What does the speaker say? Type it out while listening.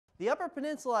The Upper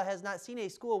Peninsula has not seen a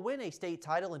school win a state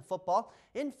title in football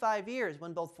in 5 years,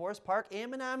 when both Forest Park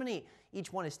and Menominee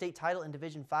each won a state title in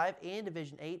Division 5 and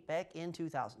Division 8 back in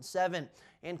 2007.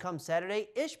 And come Saturday,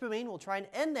 Ishpeming will try and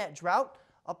end that drought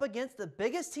up against the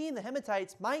biggest team the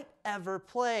Hematites might ever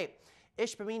play.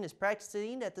 Ishpeming is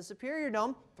practicing at the Superior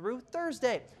Dome through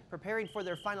Thursday, preparing for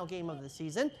their final game of the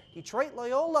season. Detroit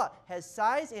Loyola has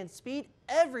size and speed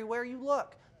everywhere you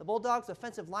look. The Bulldogs'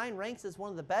 offensive line ranks as one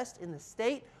of the best in the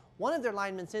state. One of their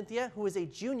linemen, Cynthia, who is a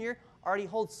junior, already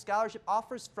holds scholarship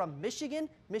offers from Michigan,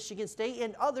 Michigan State,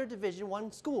 and other Division I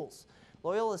schools.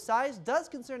 Loyola's size does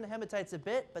concern the Hematites a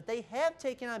bit, but they have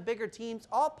taken on bigger teams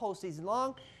all postseason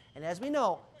long, and as we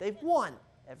know, they've won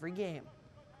every game.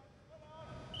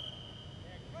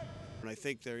 And I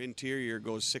think their interior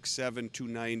goes 6'7",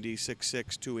 290,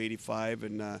 6'6", 285,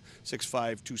 and 6'5",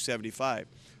 275.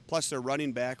 Plus their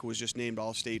running back, who was just named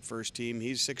All-State First Team,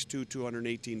 he's 6'2",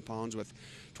 218 pounds with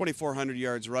 2,400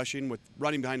 yards rushing, with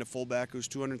running behind a fullback who's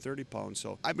 230 pounds.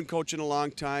 So I've been coaching a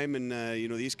long time, and you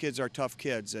know, these kids are tough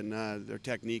kids, and their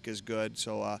technique is good.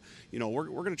 So you know, we're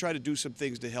going to try to do some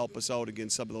things to help us out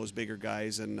against some of those bigger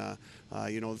guys, and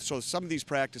you know, so some of these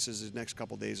practices the next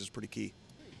couple of days is pretty key.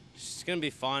 It's going to be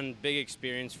fun, big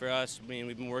experience for us. I mean,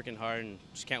 we've been working hard and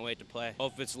just can't wait to play.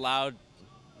 Hope it's loud,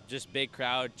 just big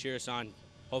crowd, cheer us on.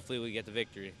 Hopefully we get the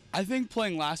victory. I think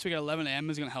playing last week at 11 a.m.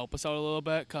 is going to help us out a little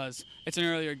bit because it's an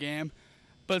earlier game.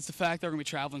 But it's the fact that we're going to be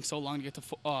traveling so long to get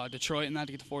to Detroit and not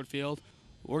to get to Ford Field.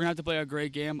 We're going to have to play a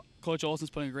great game. Coach Olson's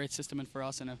putting a great system in for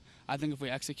us, and I think if we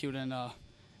execute, and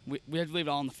we have to leave it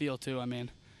all on the field too. I mean,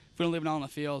 if we don't leave it all on the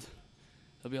field,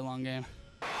 it'll be a long game.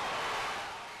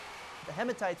 The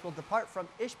Hematites will depart from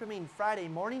Ishpeming Friday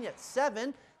morning at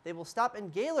 7. They will stop in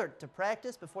Gaylord to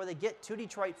practice before they get to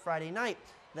Detroit Friday night.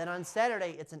 Then on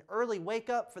Saturday, it's an early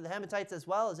wake-up for the Hematites as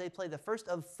well, as they play the first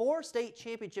of 4 state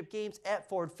championship games at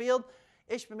Ford Field.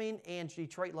 Ishpeming and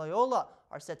Detroit Loyola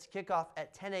are set to kick off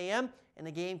at 10 a.m., and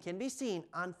the game can be seen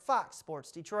on Fox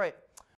Sports Detroit.